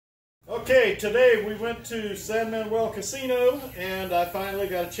Okay, today we went to San Manuel Casino and I finally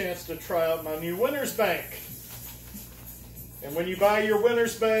got a chance to try out my new winner's bank. And when you buy your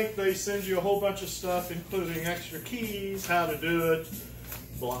winner's bank, they send you a whole bunch of stuff, including extra keys, how to do it,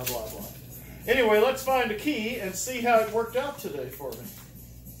 blah, blah, blah. Anyway, let's find a key and see how it worked out today for me.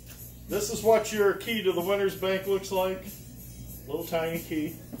 This is what your key to the winner's bank looks like. Little tiny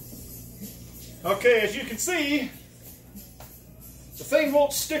key. Okay, as you can see, the thing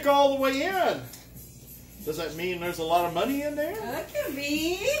won't stick all the way in. Does that mean there's a lot of money in there? That could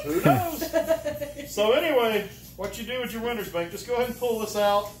be. Who knows? So anyway, what you do with your winner's bank, just go ahead and pull this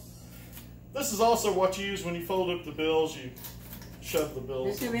out. This is also what you use when you fold up the bills. You shove the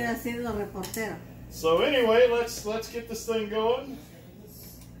bills. So anyway, let's get this thing going.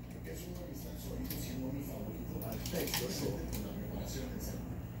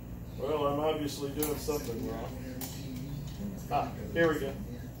 Well, I'm obviously doing something wrong. Ah, here we go.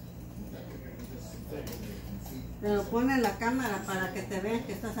 Pero pone la cámara para que te vean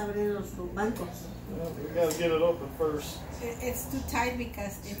que estás abriendo su banco. Well, we gotta get it open first. It's too tight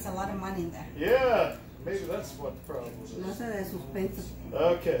because it's a lot of money in there. Yeah, maybe that's what the problem is. No se de suspenso.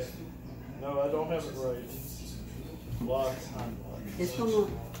 Okay. No, I don't have it right. Lock, unlock. Es como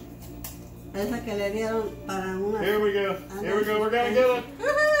esa que le dieron para una. Here we go. Here we go. We're gonna get it.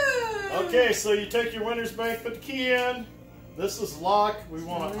 Okay, so you take your winner's bank, put the key in. This is lock. We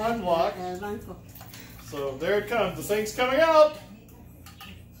want to unlock. So there it comes. The thing's coming out.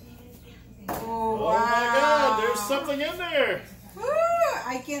 Oh, wow. My God! There's something in there. Woo,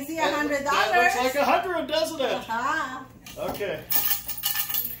 I can see $100. That looks like 100, doesn't it? Uh-huh. Okay.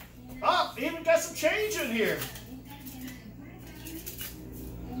 Oh, even got some change in here.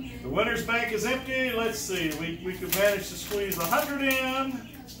 The winner's bank is empty. Let's see. We could manage to squeeze 100 in,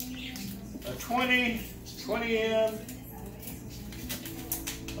 a 20 in,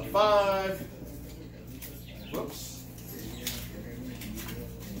 a 5. Whoops.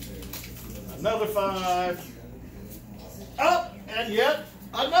 Another 5. Up, and yet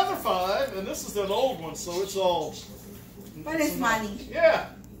another 5. And this is an old one, so it's all. But it's money. Yeah.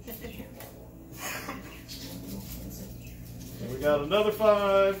 And we got another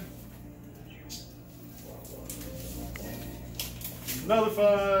 5. Another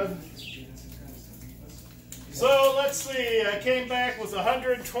 5. So let's see, I came back with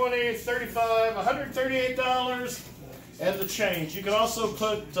 $120, $35, $138 and the change. You can also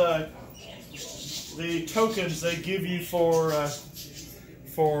put the tokens they give you for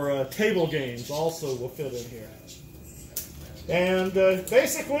table games also will fit in here. And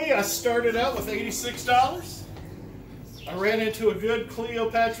basically I started out with $86. I ran into a good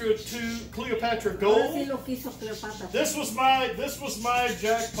Cleopatra Gold. This was my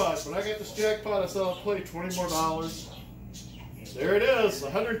jackpot. When I got this jackpot, I said I'll play $20 more. There it is,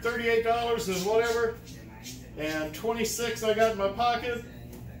 $138 and whatever, and 26 I got in my pocket.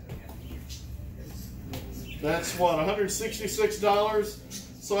 That's what, $166.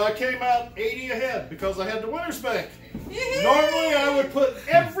 So I came out 80 ahead because I had the winner's bank. Normally I would put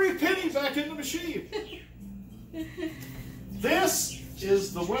every penny back in the machine. This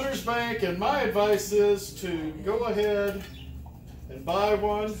is the winner's bank, and my advice is to go ahead and buy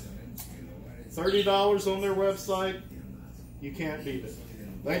one. $30 on their website. You can't beat it.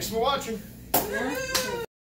 Thanks for watching.